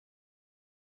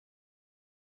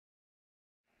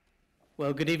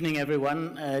Well, good evening,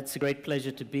 everyone. It's a great pleasure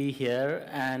to be here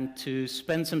and to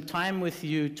spend some time with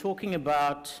you talking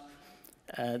about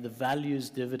the values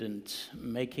dividend,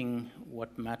 making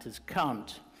what matters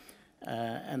count,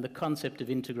 and the concept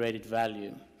of integrated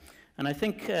value. And I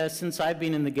think since I've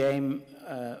been in the game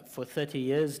for 30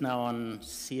 years now on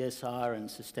CSR and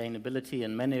sustainability,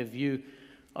 and many of you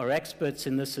are experts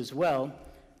in this as well,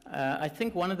 I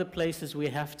think one of the places we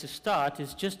have to start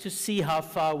is just to see how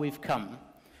far we've come.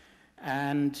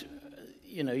 And,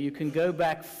 you know, you can go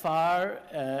back far.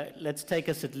 Let's take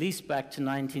us at least back to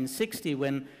 1960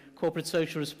 when corporate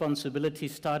social responsibility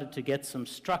started to get some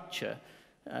structure.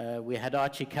 We had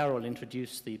Archie Carroll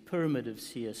introduce the pyramid of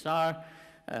CSR.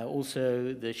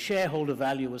 Also, the shareholder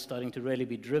value was starting to really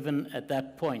be driven at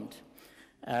that point.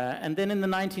 And then in the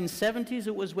 1970s,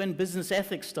 it was when business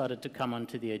ethics started to come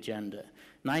onto the agenda.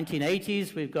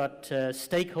 1980s, we've got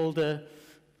stakeholder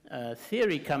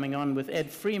theory coming on with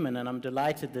Ed Freeman, and I'm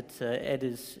delighted that Ed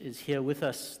is here with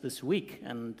us this week,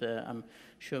 and I'm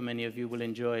sure many of you will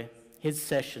enjoy his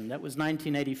session. That was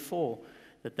 1984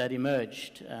 that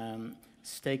emerged,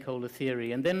 stakeholder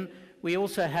theory. And then we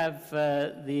also have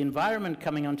the environment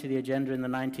coming onto the agenda in the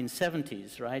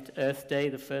 1970s, right? Earth Day,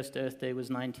 the first Earth Day was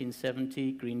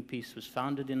 1970. Greenpeace was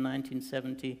founded in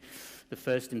 1970. The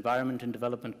first Environment and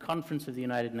Development Conference of the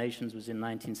United Nations was in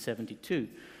 1972.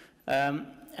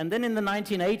 And then in the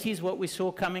 1980s, what we saw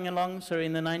coming along,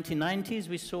 in the 1990s,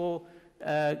 we saw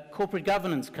corporate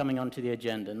governance coming onto the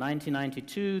agenda.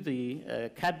 1992, the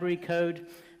Cadbury Code,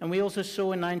 and we also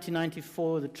saw in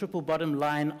 1994 the triple bottom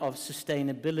line of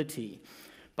sustainability.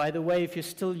 By the way, if you're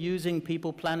still using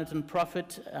people, planet, and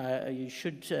profit, you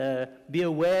should be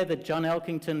aware that John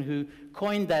Elkington, who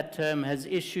coined that term, has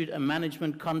issued a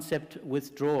management concept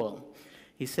withdrawal.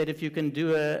 He said if you can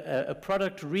do a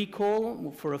product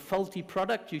recall for a faulty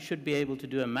product, you should be able to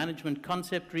do a management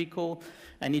concept recall.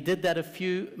 And he did that a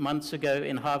few months ago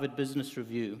in Harvard Business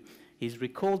Review. He's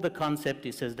recalled the concept.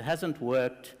 He says it hasn't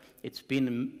worked. It's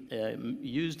been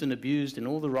used and abused in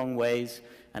all the wrong ways,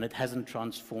 and it hasn't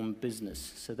transformed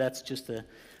business. So that's just a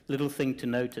little thing to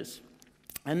notice.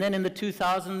 And then in the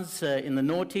 2000s, in the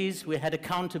noughties, we had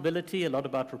accountability, a lot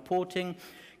about reporting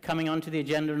coming onto the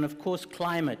agenda, and of course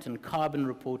climate and carbon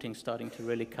reporting starting to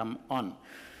really come on.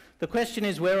 The question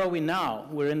is, where are we now?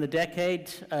 We're in the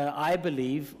decade, I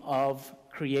believe, of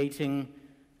creating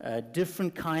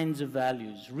different kinds of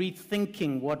values,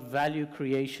 rethinking what value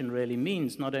creation really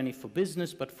means, not only for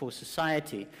business but for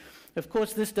society. Of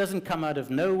course, this doesn't come out of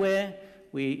nowhere.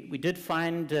 We did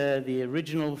find the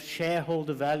original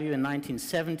shareholder value in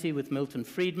 1970 with Milton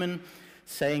Friedman,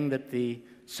 saying that the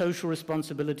social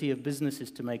responsibility of business is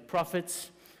to make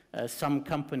profits. Some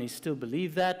companies still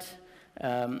believe that.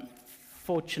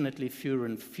 Fortunately, fewer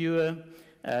and fewer.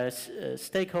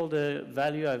 Stakeholder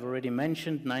value, I've already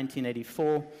mentioned,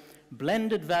 1984.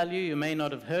 Blended value, you may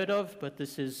not have heard of, but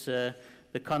this is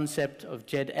the concept of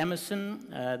Jed Emerson.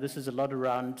 This is a lot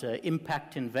around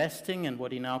impact investing and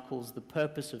what he now calls the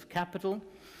purpose of capital.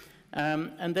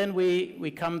 And then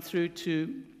we come through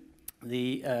to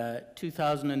the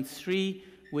 2003,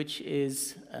 which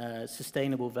is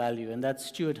sustainable value. And that's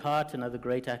Stuart Hart, another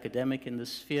great academic in the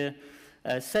sphere,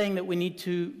 saying that we need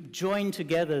to join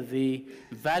together the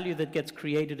value that gets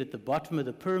created at the bottom of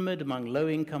the pyramid among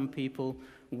low-income people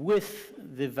with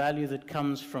the value that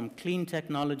comes from clean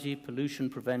technology, pollution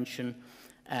prevention,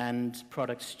 and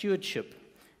product stewardship.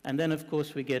 And then, of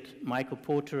course, we get Michael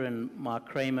Porter and Mark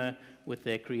Kramer with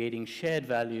their creating shared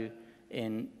value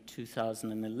in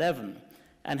 2011.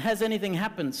 And has anything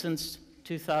happened since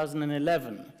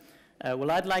 2011?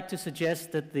 Well, I'd like to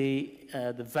suggest that the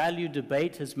value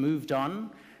debate has moved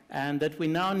on and that we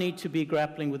now need to be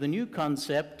grappling with a new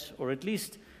concept, or at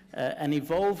least an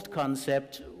evolved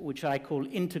concept, which I call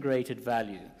integrated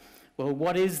value. Well,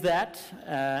 what is that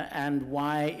and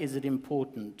why is it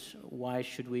important? Why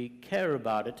should we care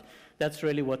about it? That's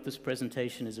really what this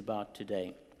presentation is about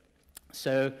today.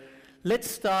 So let's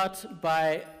start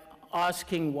by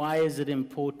asking, why is it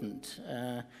important?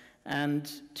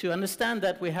 And to understand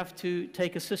that, we have to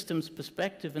take a systems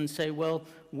perspective and say, well,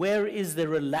 where is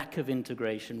there a lack of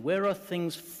integration? Where are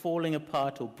things falling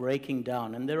apart or breaking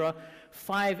down? And there are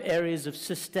 5 areas of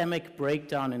systemic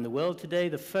breakdown in the world today.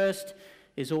 The first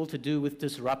is all to do with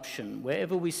disruption.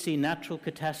 Wherever we see natural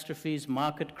catastrophes,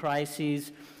 market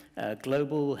crises,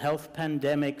 global health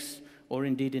pandemics, or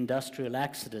indeed industrial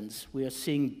accidents, we are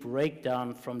seeing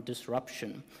breakdown from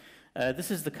disruption.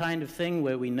 This is the kind of thing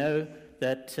where we know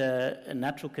that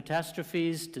natural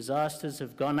catastrophes, disasters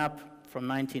have gone up from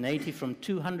 1980 from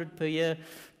 200 per year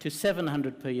to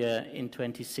 700 per year in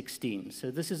 2016.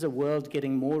 So this is a world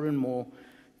getting more and more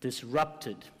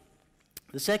disrupted.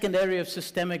 The second area of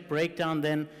systemic breakdown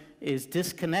then is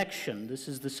disconnection. This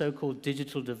is the so-called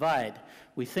digital divide.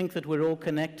 We think that we're all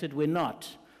connected. We're not.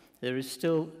 There is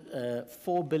still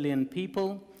 4 billion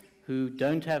people who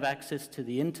don't have access to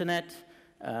the internet.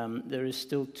 There is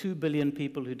still 2 billion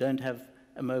people who don't have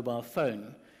a mobile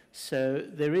phone. So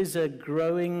there is a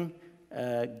growing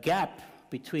gap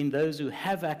between those who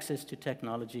have access to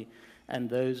technology and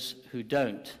those who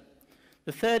don't.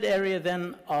 The third area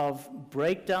then of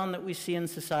breakdown that we see in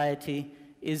society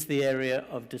is the area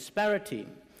of disparity.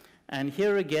 And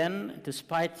here again,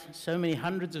 despite so many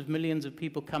hundreds of millions of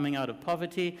people coming out of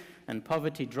poverty and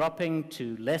poverty dropping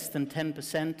to less than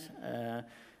 10%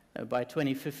 by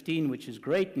 2015, which is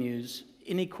great news,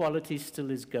 inequality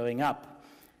still is going up.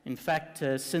 In fact,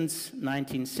 since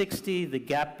 1960, the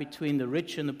gap between the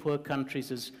rich and the poor countries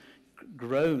has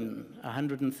grown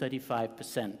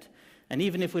 135%. And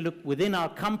even if we look within our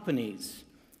companies,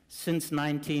 since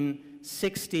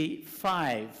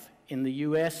 1965, in the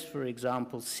US, for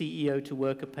example, CEO to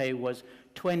worker pay was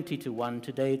 20 to 1.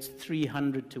 Today it's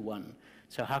 300 to 1.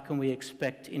 So how can we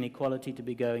expect inequality to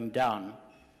be going down?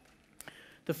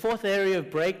 The fourth area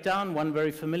of breakdown, one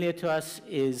very familiar to us,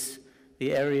 is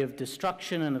the area of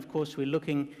destruction. And of course, we're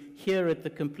looking here at the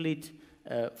complete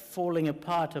falling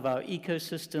apart of our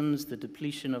ecosystems, the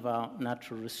depletion of our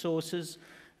natural resources,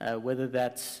 whether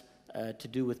that's to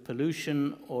do with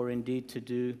pollution or indeed to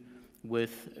do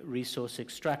with resource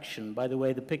extraction. By the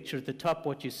way, the picture at the top,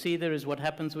 what you see there is what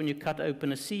happens when you cut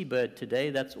open a seabird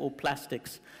today. That's all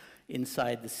plastics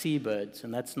inside the seabirds,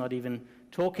 and that's not even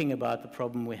talking about the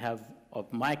problem we have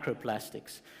of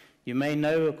microplastics. You may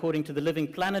know, according to the Living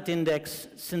Planet Index,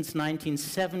 since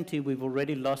 1970, we've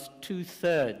already lost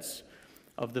 2/3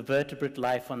 of the vertebrate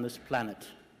life on this planet.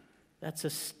 That's a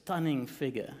stunning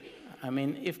figure. I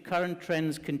mean, if current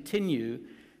trends continue,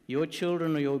 your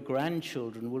children or your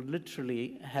grandchildren will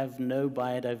literally have no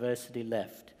biodiversity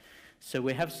left. So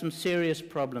we have some serious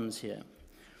problems here.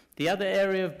 The other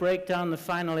area of breakdown, the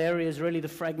final area, is really the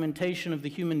fragmentation of the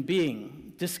human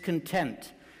being,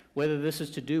 discontent, whether this is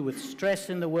to do with stress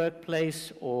in the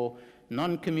workplace or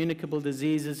non-communicable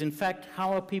diseases. In fact,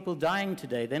 how are people dying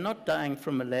today? They're not dying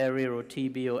from malaria or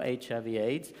TB or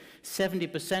HIV/AIDS.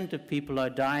 70% of people are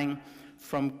dying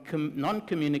from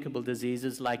non-communicable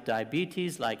diseases like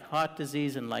diabetes, like heart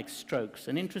disease, and like strokes.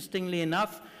 And interestingly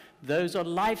enough, those are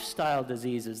lifestyle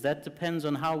diseases. That depends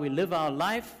on how we live our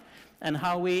life and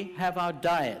how we have our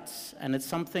diets. And it's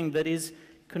something that is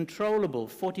controllable.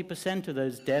 40% of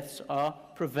those deaths are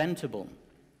preventable.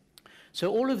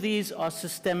 So all of these are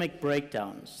systemic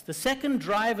breakdowns. The second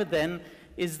driver then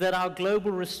is that our global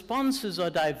responses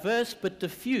are diverse but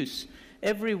diffuse.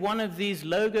 Every one of these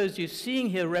logos you're seeing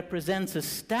here represents a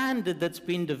standard that's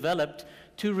been developed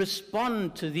to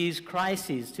respond to these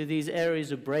crises, to these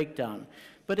areas of breakdown.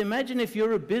 But imagine if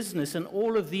you're a business and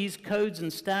all of these codes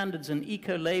and standards and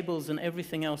eco-labels and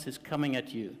everything else is coming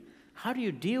at you. How do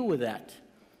you deal with that?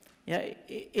 Yeah,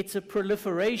 it's a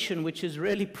proliferation which is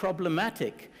really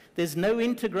problematic. There's no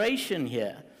integration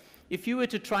here. If you were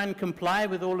to try and comply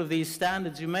with all of these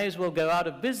standards, you may as well go out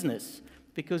of business,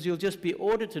 because you'll just be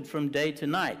audited from day to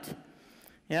night.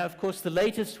 Yeah, of course, the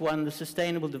latest one, the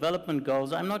Sustainable Development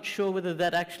Goals, I'm not sure whether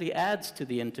that actually adds to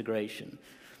the integration.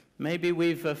 Maybe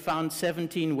we've found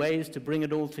 17 ways to bring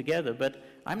it all together, but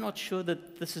I'm not sure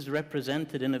that this is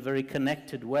represented in a very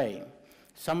connected way.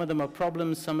 Some of them are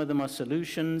problems, some of them are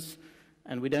solutions,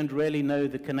 and we don't really know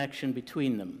the connection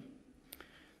between them.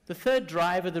 The third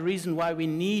driver, the reason why we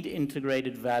need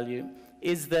integrated value,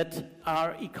 is that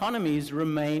our economies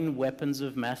remain weapons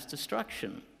of mass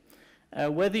destruction.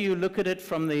 Whether you look at it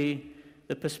from the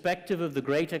perspective of the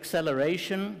great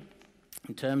acceleration,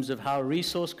 in terms of how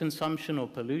resource consumption or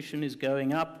pollution is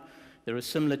going up, there are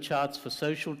similar charts for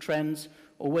social trends,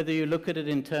 or whether you look at it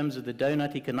in terms of the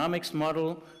donut economics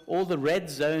model, all the red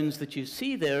zones that you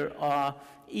see there are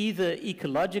either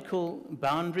ecological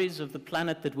boundaries of the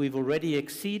planet that we've already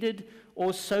exceeded,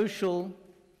 or social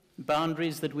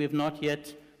boundaries that we have not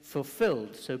yet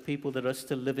fulfilled, so people that are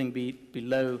still living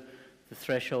below the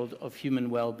threshold of human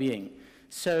well-being.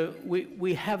 So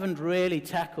we haven't really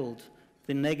tackled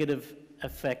the negative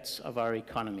effects of our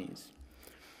economies.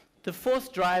 The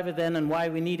fourth driver then, and why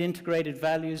we need integrated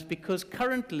values, because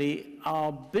currently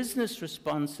our business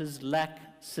responses lack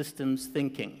systems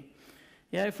thinking.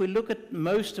 Yeah, if we look at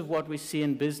most of what we see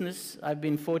in business, I've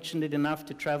been fortunate enough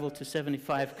to travel to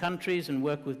 75 countries and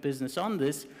work with business on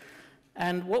this,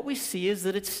 and what we see is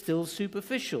that it's still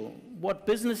superficial. What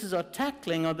businesses are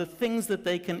tackling are the things that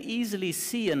they can easily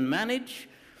see and manage,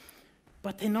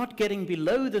 but they're not getting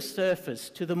below the surface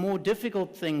to the more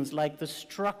difficult things like the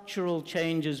structural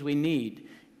changes we need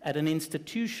at an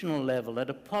institutional level, at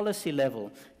a policy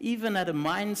level, even at a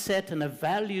mindset and a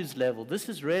values level. This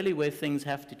is really where things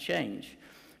have to change,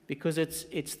 because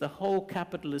it's the whole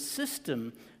capitalist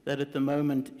system that at the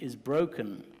moment is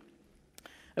broken.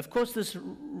 Of course, this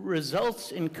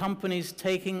results in companies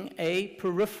taking a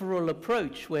peripheral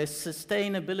approach where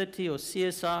sustainability or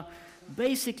CSR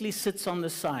basically sits on the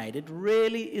side. It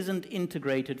really isn't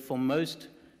integrated for most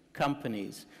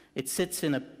companies. It sits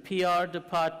in a PR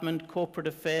department, corporate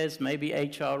affairs, maybe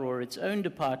HR or its own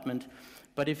department.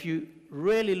 But if you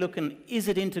really look and is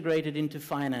it integrated into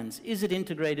finance, is it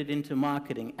integrated into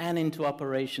marketing and into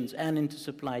operations and into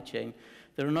supply chain,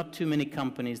 there are not too many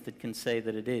companies that can say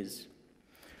that it is.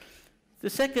 The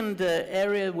second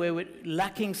area where we're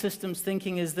lacking systems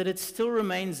thinking is that it still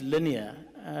remains linear.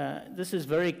 This is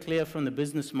very clear from the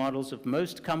business models of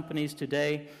most companies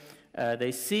today.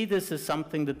 They see this as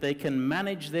something that they can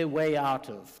manage their way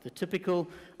out of, the typical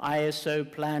ISO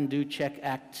plan, do, check,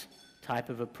 act type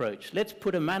of approach. Let's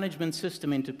put a management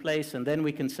system into place and then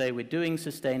we can say we're doing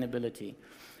sustainability.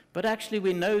 But actually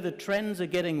we know the trends are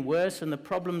getting worse and the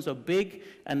problems are big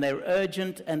and they're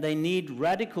urgent and they need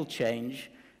radical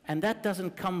change. And that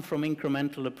doesn't come from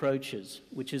incremental approaches,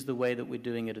 which is the way that we're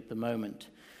doing it at the moment.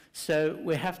 So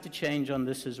we have to change on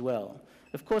this as well.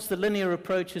 Of course, the linear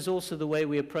approach is also the way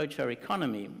we approach our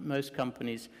economy. Most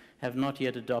companies have not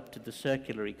yet adopted the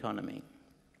circular economy.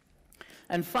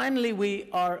 And finally, we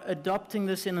are adopting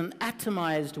this in an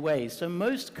atomized way. So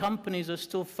most companies are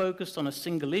still focused on a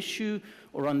single issue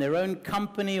or on their own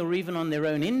company or even on their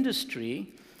own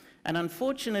industry. And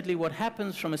unfortunately, what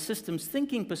happens from a systems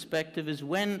thinking perspective is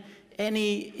when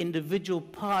any individual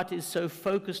part is so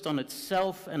focused on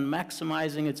itself and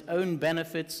maximizing its own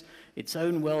benefits, its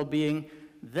own well-being,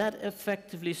 that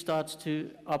effectively starts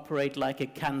to operate like a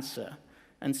cancer.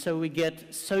 And so we get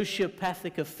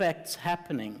sociopathic effects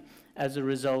happening as a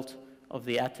result of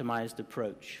the atomized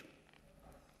approach.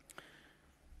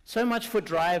 So much for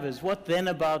drivers. What then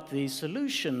about the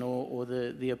solution or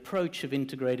the approach of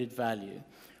integrated value?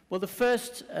 Well, the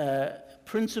first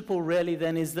principle really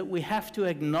then is that we have to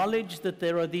acknowledge that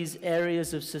there are these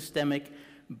areas of systemic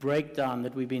breakdown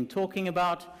that we've been talking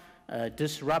about,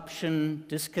 disruption,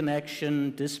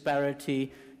 disconnection,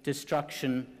 disparity,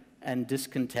 destruction, and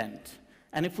discontent.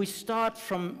 And if we start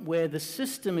from where the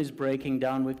system is breaking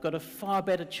down, we've got a far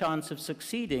better chance of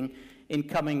succeeding in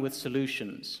coming with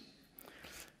solutions.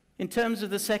 In terms of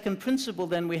the second principle,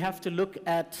 then, we have to look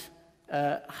at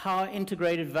how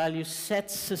integrated value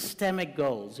sets systemic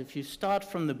goals. If you start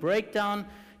from the breakdown,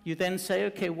 you then say,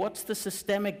 okay, what's the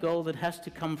systemic goal that has to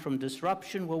come from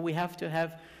disruption? Well, we have to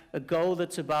have a goal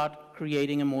that's about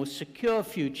creating a more secure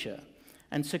future.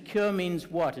 And secure means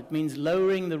what? It means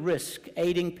lowering the risk,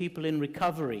 aiding people in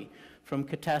recovery from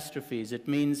catastrophes. It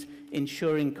means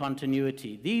ensuring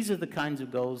continuity. These are the kinds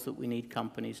of goals that we need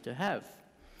companies to have.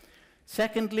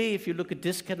 Secondly, if you look at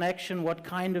disconnection, what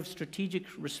kind of strategic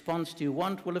response do you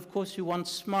want? Well, of course, you want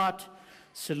smart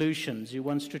solutions. You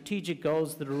want strategic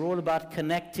goals that are all about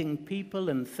connecting people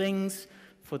and things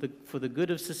for the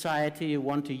good of society. You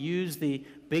want to use the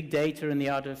big data and the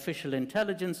artificial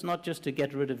intelligence not just to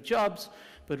get rid of jobs,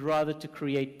 but rather to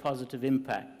create positive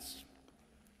impacts.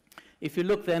 If you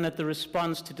look then at the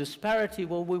response to disparity,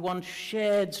 well, we want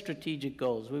shared strategic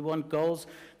goals. We want goals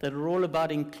that are all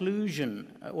about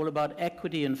inclusion, all about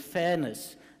equity and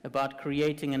fairness, about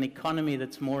creating an economy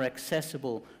that's more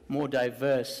accessible, more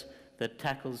diverse, that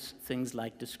tackles things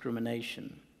like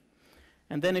discrimination.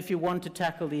 And then if you want to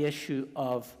tackle the issue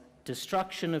of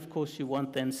destruction, of course, you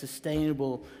want then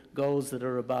sustainable goals that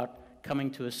are about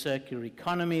coming to a circular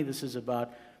economy. This is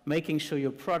about making sure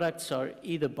your products are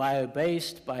either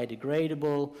bio-based,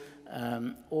 biodegradable,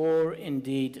 or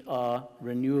indeed are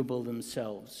renewable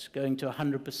themselves, going to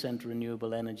 100%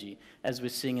 renewable energy, as we're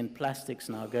seeing in plastics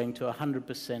now, going to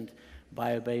 100%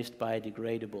 bio-based,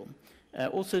 biodegradable.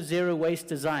 Also zero waste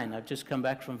design. I've just come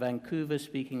back from Vancouver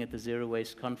speaking at the Zero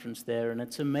Waste Conference there, and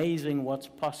it's amazing what's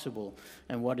possible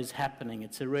and what is happening.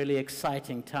 It's a really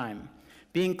exciting time.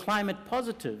 Being climate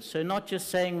positive, so not just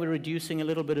saying we're reducing a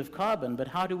little bit of carbon, but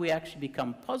how do we actually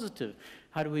become positive?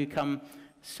 How do we become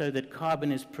so that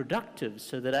carbon is productive,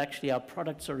 so that actually our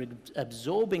products are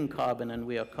absorbing carbon and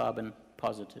we are carbon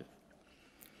positive?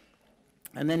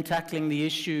 And then tackling the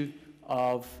issue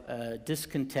of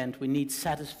discontent, we need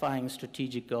satisfying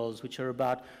strategic goals, which are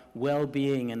about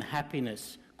well-being and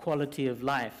happiness, quality of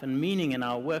life, and meaning in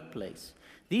our workplace.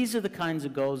 These are the kinds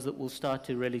of goals that will start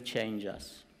to really change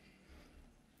us.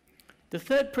 The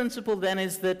third principle then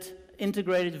is that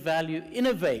integrated value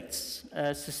innovates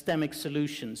systemic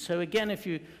solutions. So again, if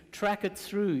you track it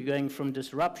through, going from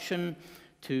disruption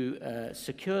to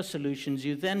secure solutions,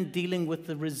 you're then dealing with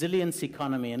the resilience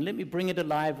economy. And let me bring it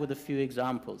alive with a few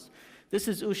examples. This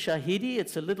is Ushahidi.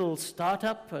 It's a little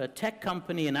startup, a tech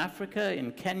company in Africa,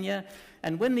 in Kenya.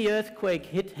 And when the earthquake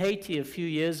hit Haiti a few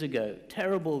years ago,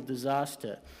 terrible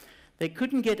disaster, they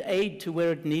couldn't get aid to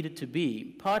where it needed to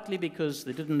be, partly because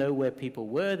they didn't know where people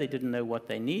were, they didn't know what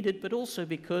they needed, but also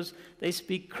because they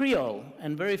speak Creole,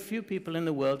 and very few people in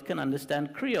the world can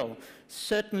understand Creole,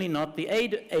 certainly not the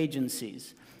aid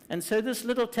agencies. And so this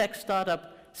little tech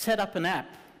startup set up an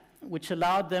app which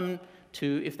allowed them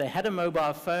to, if they had a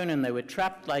mobile phone and they were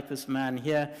trapped like this man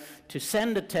here, to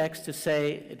send a text to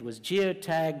say it was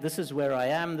geotagged, this is where I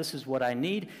am, this is what I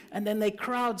need, and then they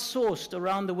crowdsourced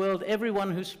around the world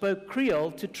everyone who spoke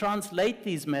Creole to translate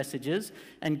these messages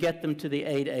and get them to the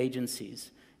aid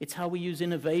agencies. It's how we use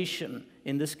innovation,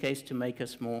 in this case, to make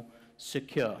us more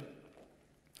secure.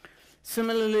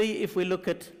 Similarly, if we look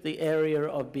at the area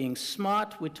of being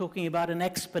smart, we're talking about an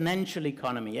exponential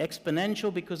economy.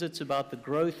 Exponential because it's about the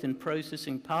growth in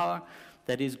processing power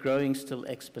that is growing still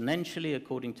exponentially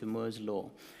according to Moore's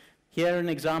law. Here an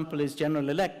example is General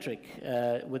Electric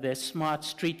with their smart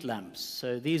street lamps.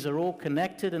 So these are all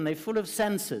connected and they're full of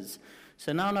sensors.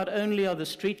 So now not only are the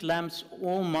street lamps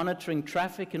all monitoring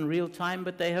traffic in real time,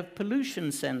 but they have pollution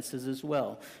sensors as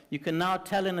well. You can now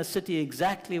tell in a city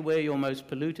exactly where your most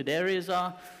polluted areas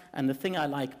are. And the thing I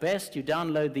like best, you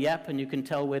download the app and you can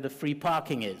tell where the free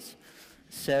parking is.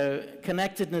 So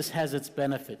connectedness has its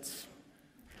benefits.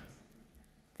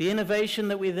 The innovation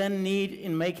that we then need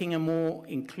in making a more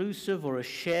inclusive or a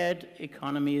shared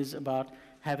economy is about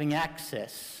having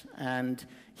access. And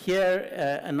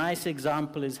here, a nice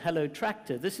example is Hello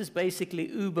Tractor. This is basically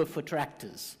Uber for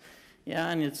tractors. Yeah,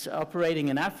 and it's operating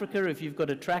in Africa. If you've got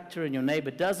a tractor and your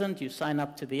neighbor doesn't, you sign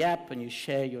up to the app and you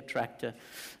share your tractor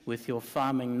with your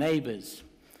farming neighbors.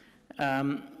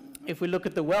 If we look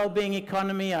at the well-being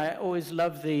economy, I always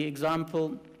love the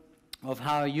example of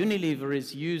how Unilever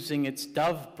is using its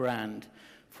Dove brand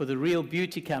for the Real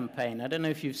Beauty campaign. I don't know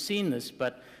if you've seen this,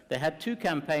 but they had two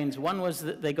campaigns. One was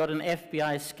that they got an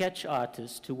FBI sketch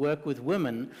artist to work with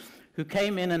women who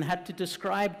came in and had to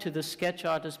describe to the sketch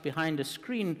artist behind a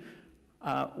screen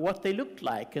what they looked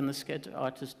like, and the sketch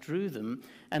artist drew them.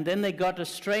 And then they got a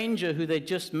stranger who they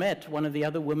just met, one of the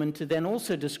other women, to then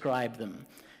also describe them.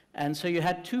 And so you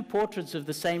had two portraits of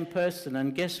the same person,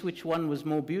 and guess which one was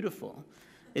more beautiful?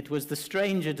 It was the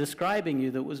stranger describing you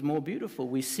that was more beautiful.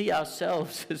 We see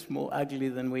ourselves as more ugly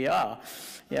than we are.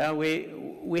 Yeah,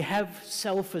 we have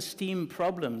self-esteem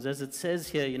problems. As it says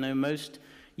here, you know, most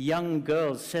young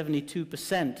girls,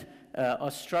 72%, are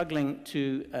struggling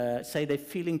to say they're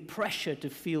feeling pressure to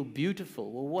feel beautiful.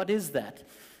 Well, what is that?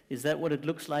 Is that what it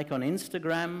looks like on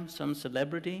Instagram, some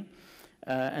celebrity?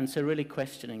 And so really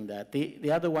questioning that.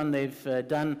 The other one they've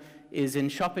done is in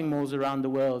shopping malls around the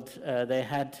world. They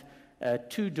had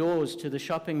two doors to the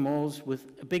shopping malls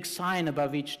with a big sign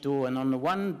above each door, and on the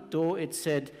one door it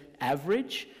said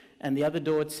average, and the other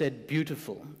door it said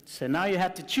beautiful. So now you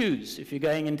had to choose, if you're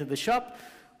going into the shop,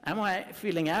 am I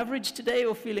feeling average today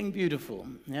or feeling beautiful?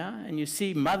 Yeah, and you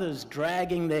see mothers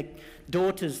dragging their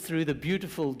daughters through the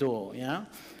beautiful door. Yeah,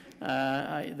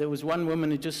 there was one woman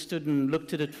who just stood and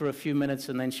looked at it for a few minutes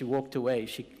and then she walked away.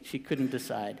 She couldn't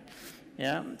decide.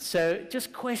 Yeah, so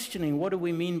just questioning, what do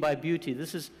we mean by beauty?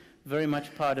 This is very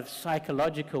much part of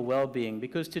psychological well-being,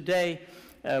 because today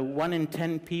 1 in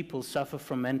 10 people suffer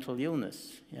from mental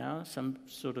illness, yeah, some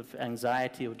sort of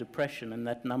anxiety or depression, and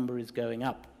that number is going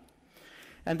up.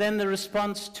 And then the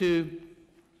response to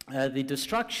the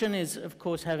destruction is, of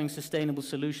course, having sustainable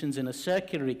solutions in a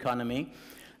circular economy.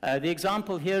 The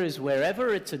example here is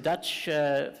Wherever. It's a Dutch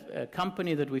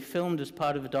company that we filmed as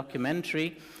part of a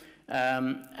documentary.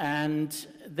 And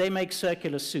they make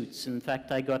circular suits. In fact,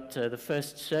 I got the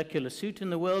first circular suit in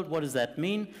the world. What does that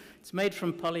mean? It's made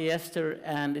from polyester,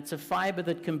 and it's a fiber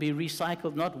that can be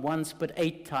recycled not once, but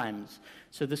 8 times.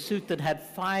 So the suit that had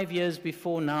 5 years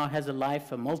before now has a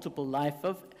multiple life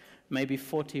of maybe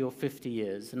 40 or 50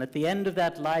 years. And at the end of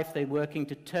that life, they're working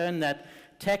to turn that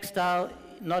textile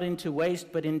not into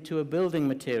waste, but into a building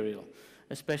material,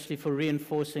 especially for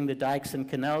reinforcing the dikes and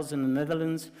canals in the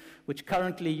Netherlands, which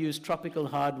currently use tropical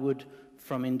hardwood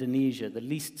from Indonesia, the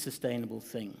least sustainable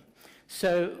thing.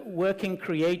 So working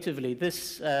creatively,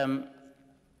 this,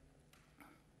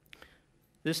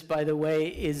 by the way,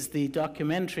 is the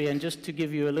documentary, and just to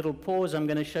give you a little pause, I'm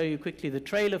going to show you quickly the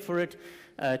trailer for it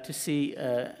to see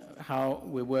how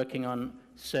we're working on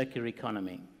circular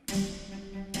economy.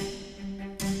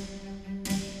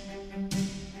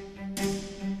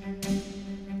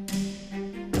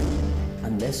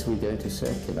 Unless we go to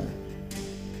circular,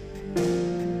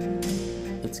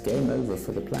 the it's game over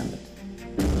for the planet.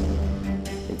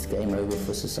 It's game over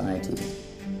for society.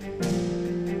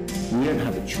 We don't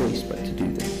have a choice but to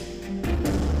do this.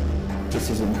 This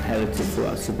is imperative for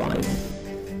our survival.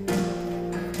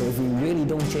 But if we really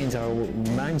don't change our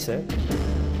mindset,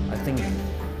 I think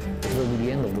it will be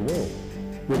the end of the world.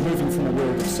 We're moving from a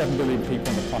world of 7 billion people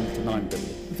on the planet to 9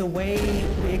 billion. The way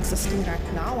we're existing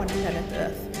right now on planet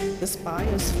Earth, this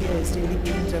biosphere is really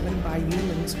being driven by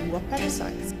humans who are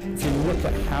parasites. If you look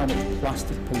at how much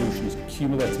plastic pollution is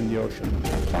accumulating in the ocean,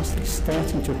 plastic is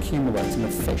starting to accumulate in the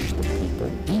fish that people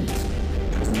eat.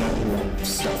 There's not a lot of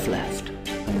stuff left.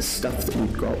 And the stuff that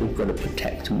we've got to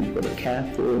protect and we've got to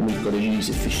care for and we've got to use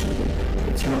efficiently.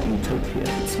 It's not utopia,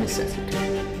 it's necessity.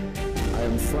 I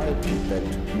am frightened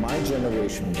that my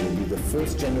generation will be the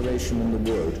first generation in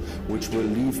the world which will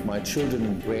leave my children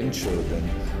and grandchildren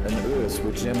an earth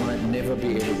which they might never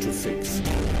be able to fix.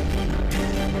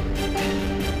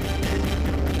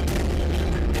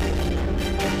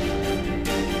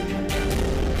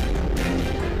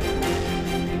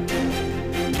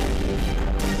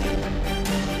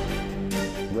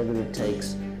 Whether it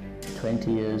takes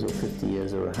 20 years or 50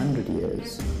 years or 100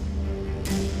 years,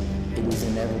 it is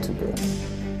inevitable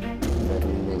that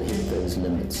we will hit those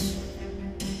limits.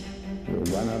 We'll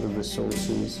run out of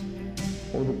resources,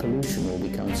 or the pollution will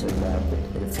become so bad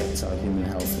that it affects our human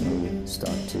health and we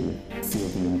start to feel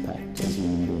the impact as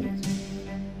human beings.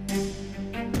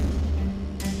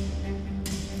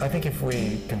 I think if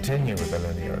we continue with the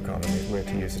linear economy, we're,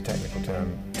 to use a technical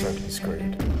term, totally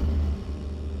screwed.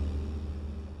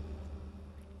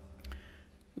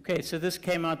 Okay, so this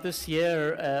came out this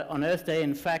year on Earth Day.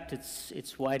 In fact,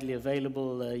 it's widely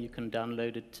available. You can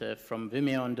download it from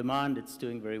Vimeo on demand. It's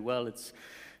doing very well. It's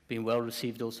been well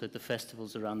received also at the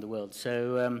festivals around the world.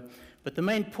 So, but the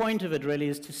main point of it really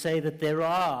is to say that there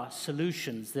are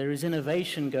solutions. There is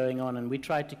innovation going on, and we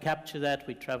tried to capture that.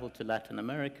 We traveled to Latin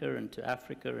America and to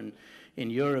Africa and in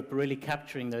Europe, really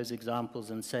capturing those examples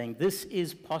and saying this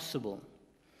is possible.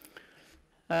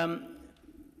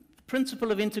 The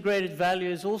principle of integrated value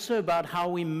is also about how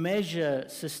we measure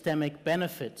systemic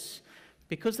benefits,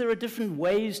 because there are different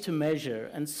ways to measure,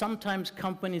 and sometimes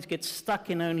companies get stuck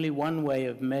in only one way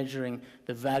of measuring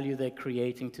the value they're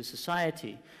creating to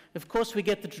society. Of course, we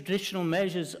get the traditional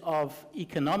measures of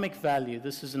economic value.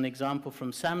 This is an example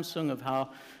from Samsung of how,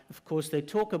 of course, they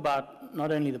talk about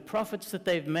not only the profits that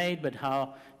they've made, but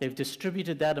how they've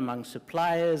distributed that among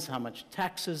suppliers, how much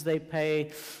taxes they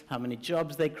pay, how many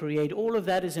jobs they create. All of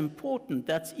that is important.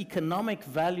 That's economic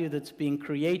value that's being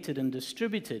created and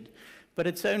distributed, but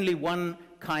it's only one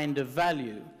kind of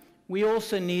value. We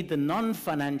also need the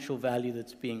non-financial value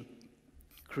that's being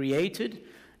created.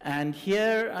 And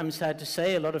here, I'm sad to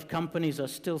say, a lot of companies are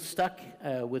still stuck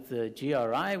with the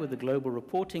GRI, with the Global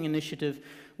Reporting Initiative,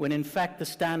 when in fact the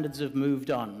standards have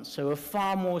moved on. So a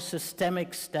far more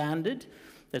systemic standard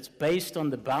that's based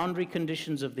on the boundary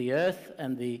conditions of the Earth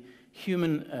and the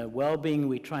human well-being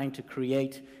we're trying to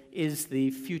create is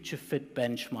the Future Fit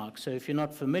benchmark. So if you're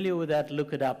not familiar with that,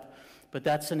 look it up. But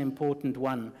that's an important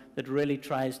one that really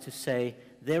tries to say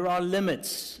there are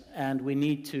limits, and we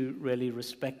need to really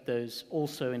respect those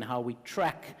also in how we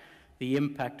track the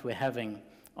impact we're having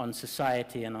on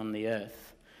society and on the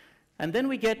Earth. And then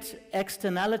we get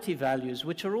externality values,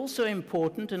 which are also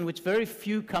important and which very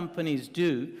few companies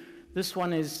do. This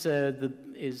one is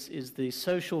the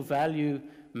social value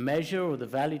measure, or the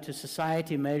value to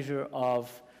society measure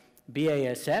of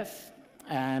BASF.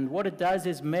 And what it does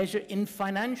is measure in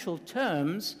financial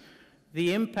terms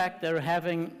the impact they're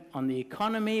having on the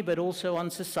economy, but also on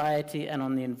society and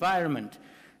on the environment.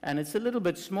 And it's a little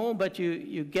bit small, but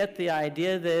you get the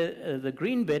idea. The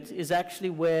green bit is actually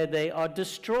where they are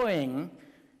destroying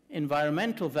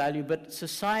environmental value, but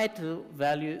societal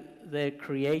value, they're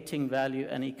creating value,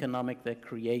 and economic, they're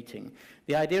creating.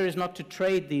 The idea is not to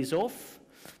trade these off,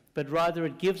 but rather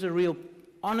it gives a real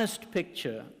honest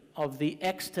picture of the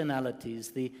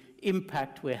externalities, the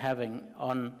impact we're having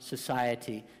on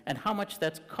society, and how much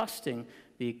that's costing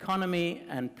the economy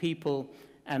and people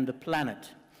and the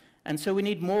planet. And so we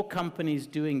need more companies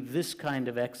doing this kind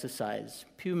of exercise.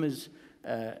 Puma's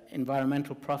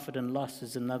environmental profit and loss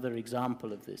is another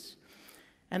example of this.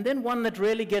 And then one that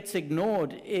really gets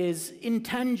ignored is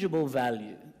intangible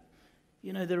value.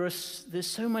 You know, there's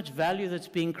so much value that's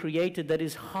being created that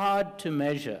is hard to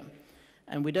measure.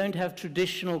 And we don't have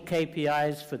traditional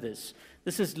KPIs for this.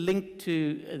 This is linked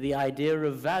to the idea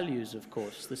of values, of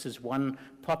course. This is one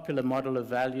popular model of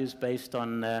values based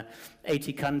on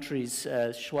 80 countries,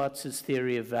 Schwartz's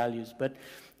theory of values. But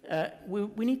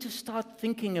we need to start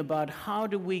thinking about how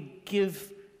do we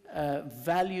give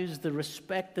values the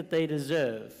respect that they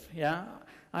deserve. Yeah?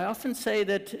 I often say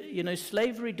that,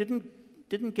 slavery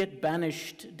didn't get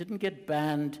banished, didn't get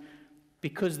banned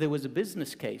because there was a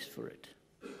business case for it.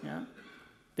 Yeah?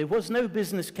 There was no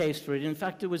business case for it. In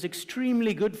fact, it was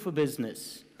extremely good for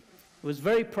business. It was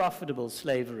very profitable,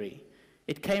 slavery.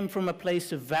 It came from a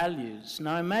place of values.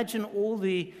 Now imagine all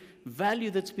the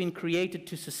value that's been created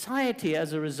to society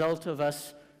as a result of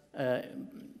us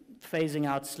phasing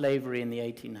out slavery in the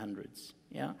 1800s.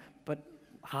 Yeah? But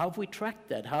how have we tracked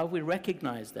that? How have we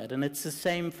recognized that? And it's the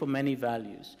same for many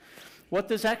values. What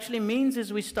this actually means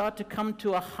is we start to come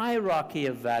to a hierarchy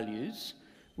of values,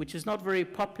 which is not very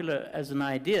popular as an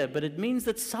idea, but it means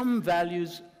that some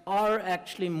values are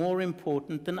actually more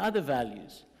important than other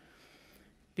values.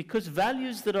 Because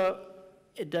values that are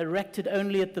directed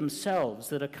only at themselves,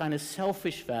 that are kind of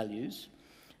selfish values,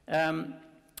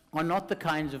 are not the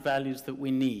kinds of values that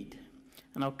we need.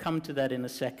 And I'll come to that in a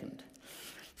second.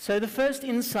 So the first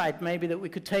insight maybe that we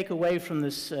could take away from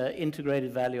this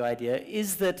integrated value idea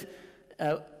is that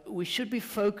we should be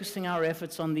focusing our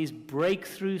efforts on these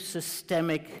breakthrough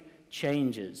systemic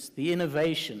changes, the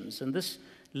innovations. And this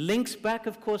links back,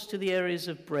 of course, to the areas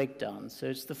of breakdown. So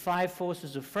it's the 5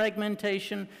 forces of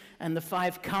fragmentation and the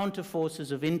 5 counter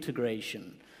forces of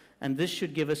integration. And this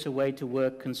should give us a way to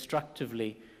work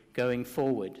constructively going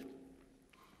forward.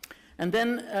 And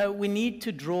then we need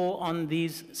to draw on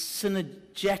these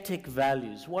synergetic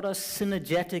values. What are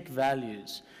synergetic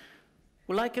values?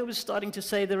 Well, like I was starting to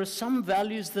say, there are some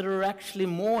values that are actually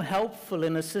more helpful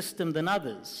in a system than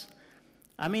others.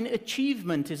 I mean,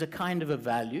 achievement is a kind of a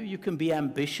value. You can be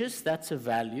ambitious, that's a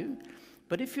value.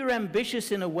 But if you're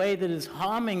ambitious in a way that is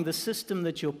harming the system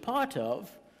that you're part of,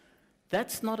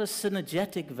 that's not a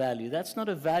synergetic value. That's not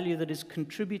a value that is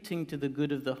contributing to the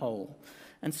good of the whole.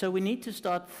 And so we need to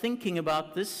start thinking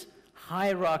about this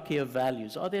hierarchy of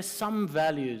values. Are there some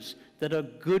values that are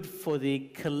good for the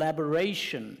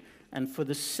collaboration and for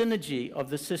the synergy of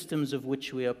the systems of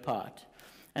which we are part?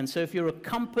 And so if you're a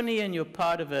company and you're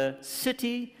part of a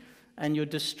city and you're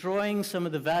destroying some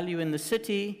of the value in the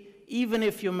city, even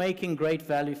if you're making great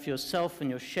value for yourself and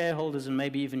your shareholders and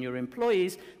maybe even your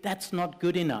employees, that's not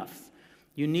good enough.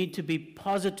 You need to be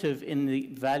positive in the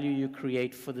value you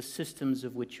create for the systems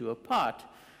of which you are part.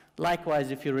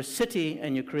 Likewise, if you're a city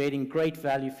and you're creating great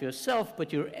value for yourself,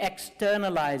 but you're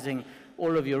externalizing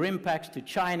all of your impacts to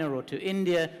China or to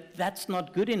India, that's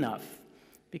not good enough,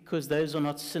 because those are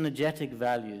not synergetic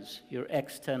values. You're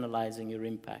externalizing your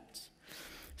impacts.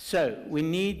 So we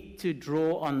need to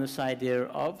draw on this idea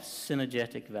of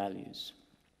synergetic values.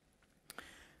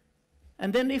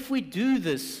 And then if we do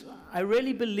this, I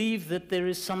really believe that there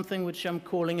is something which I'm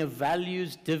calling a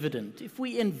values dividend. If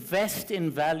we invest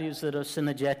in values that are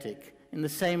synergetic, in the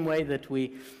same way that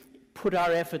we put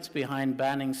our efforts behind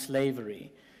banning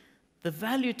slavery, the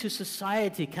value to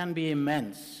society can be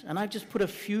immense. And I've just put a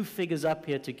few figures up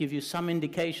here to give you some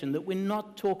indication that we're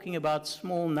not talking about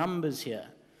small numbers here.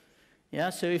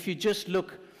 Yeah, so if you just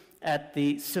look at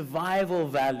the survival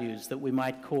values that we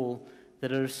might call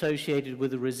that are associated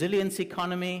with a resilience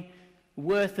economy,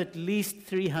 worth at least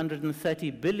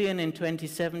 330 billion in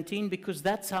 2017, because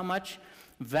that's how much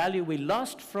value we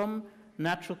lost from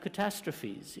natural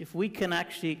catastrophes. If we can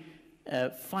actually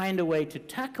find a way to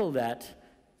tackle that,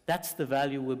 that's the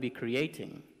value we'll be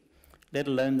creating, let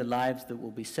alone the lives that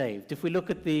will be saved. If we look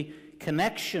at the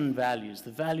connection values,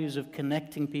 the values of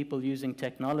connecting people using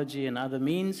technology and other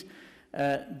means,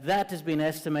 that has been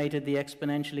estimated, the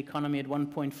exponential economy, at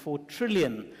 1.4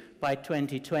 trillion by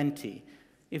 2020.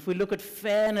 If we look at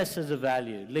fairness as a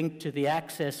value linked to the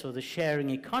access or the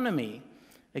sharing economy,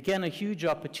 again, a huge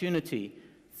opportunity,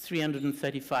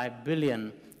 335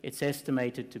 billion, it's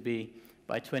estimated to be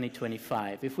by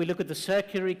 2025. If we look at the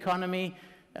circular economy,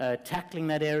 tackling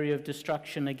that area of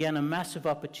destruction, again, a massive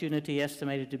opportunity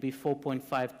estimated to be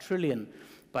 4.5 trillion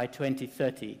by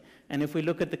 2030. And if we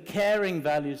look at the caring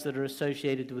values that are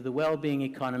associated with the well-being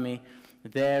economy,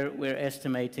 there we're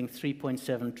estimating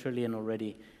 3.7 trillion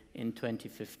already in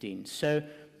 2015. So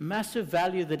massive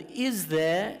value that is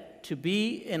there to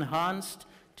be enhanced,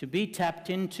 to be tapped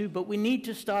into, but we need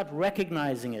to start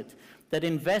recognizing it, that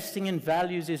investing in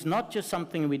values is not just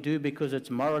something we do because it's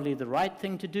morally the right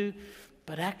thing to do,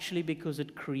 but actually because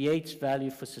it creates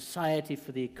value for society,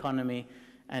 for the economy,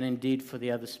 and indeed for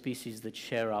the other species that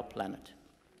share our planet.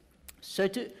 So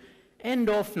to end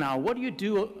off now, what do you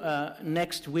do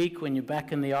next week when you're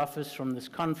back in the office from this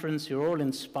conference? You're all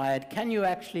inspired. Can you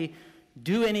actually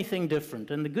do anything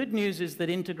different? And the good news is that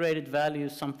integrated value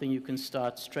is something you can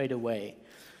start straight away.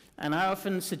 And I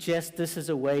often suggest this as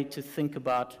a way to think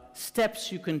about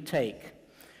steps you can take.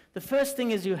 The first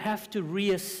thing is you have to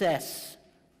reassess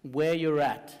where you're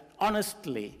at,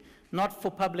 honestly. not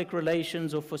for public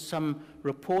relations or for some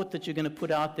report that you're going to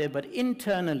put out there, but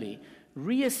internally,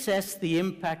 reassess the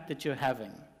impact that you're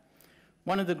having.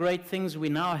 One of the great things we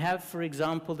now have, for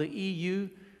example, the EU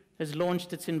has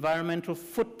launched its environmental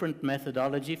footprint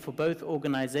methodology for both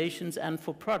organizations and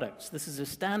for products. This is a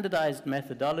standardized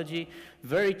methodology,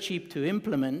 very cheap to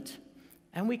implement,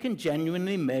 and we can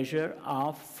genuinely measure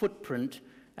our footprint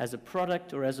as a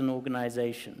product or as an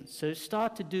organization. So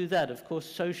start to do that, of course,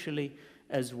 socially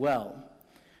as well.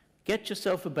 Get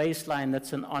yourself a baseline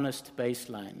that's an honest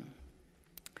baseline.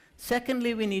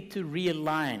 Secondly, we need to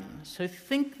realign. So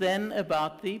think then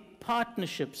about the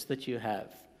partnerships that you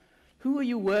have. Who are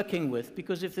you working with?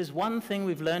 Because if there's one thing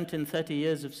we've learned in 30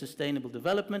 years of sustainable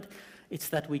development, it's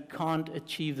that we can't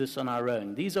achieve this on our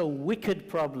own. These are wicked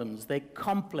problems. They're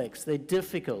complex. They're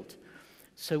difficult.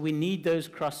 So we need those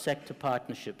cross-sector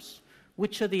partnerships.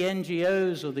 Which are the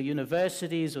NGOs or the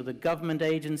universities or the government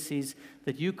agencies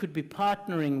that you could be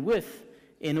partnering with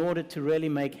in order to really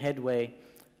make headway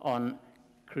on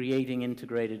creating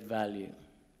integrated value?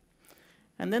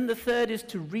 And then the third is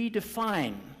to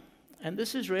redefine. And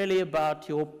this is really about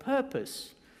your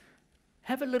purpose.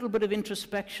 Have a little bit of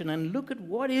introspection and look at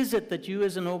what is it that you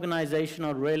as an organization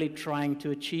are really trying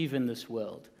to achieve in this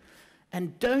world.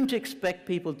 And don't expect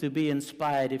people to be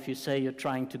inspired if you say you're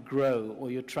trying to grow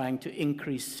or you're trying to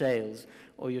increase sales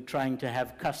or you're trying to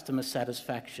have customer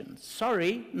satisfaction.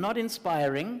 Sorry, not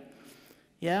inspiring.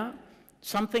 Yeah?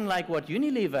 Something like what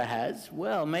Unilever has,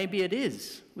 well, maybe it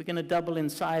is. We're going to double in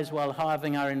size while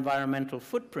halving our environmental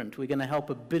footprint. We're going to help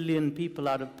 1 billion people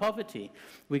out of poverty.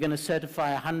 We're going to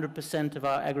certify 100% of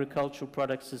our agricultural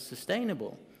products as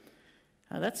sustainable.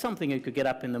 Now, that's something you could get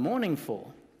up in the morning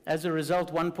for. As a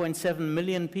result, 1.7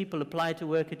 million people apply to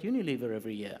work at Unilever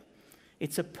every year.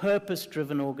 It's a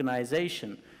purpose-driven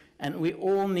organization, and we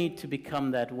all need to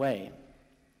become that way.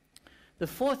 The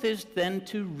fourth is then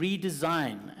to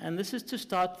redesign, and this is to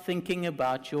start thinking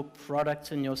about your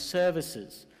products and your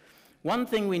services. One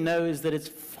thing we know is that it's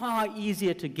far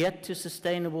easier to get to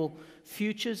sustainable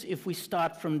futures if we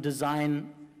start from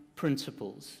design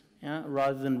principles, yeah,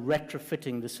 rather than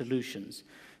retrofitting the solutions.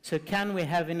 So can we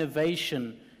have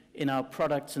innovation in our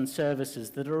products and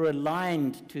services that are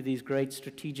aligned to these great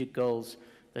strategic goals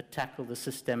that tackle the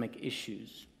systemic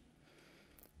issues?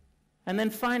 And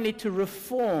then finally, to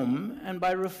reform, and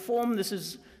by reform, this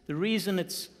is the reason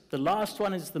it's the last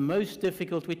one is the most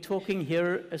difficult. We're talking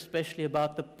here especially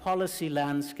about the policy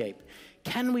landscape.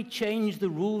 Can we change the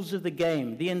rules of the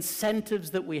game, the incentives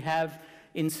that we have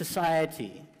in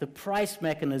society, the price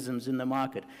mechanisms in the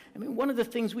market? I mean, one of the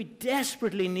things we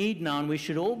desperately need now, and we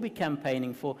should all be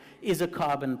campaigning for, is a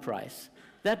carbon price.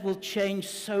 That will change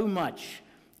so much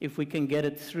if we can get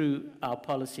it through our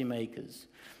policymakers.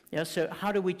 Yeah, so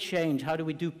how do we change? How do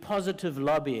we do positive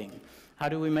lobbying? How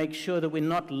do we make sure that we're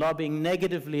not lobbying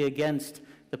negatively against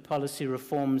the policy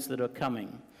reforms that are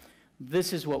coming?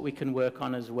 This is what we can work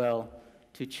on as well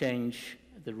to change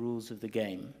the rules of the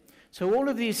game. So all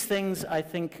of these things, I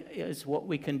think, is what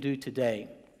we can do today.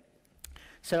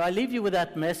 So I leave you with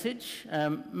that message.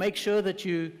 Make sure that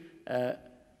you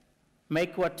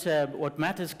make what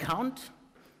matters count,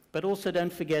 but also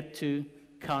don't forget to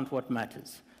count what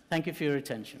matters. Thank you for your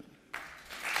attention.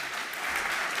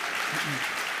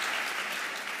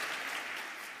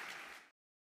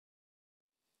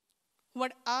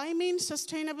 What I mean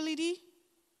sustainability,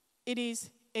 it is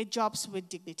a jobs with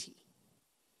dignity.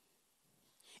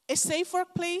 A safe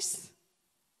workplace,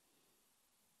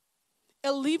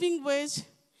 a living wage,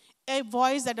 a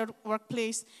voice at a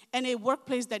workplace, and a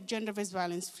workplace that gender-based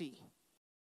violence free.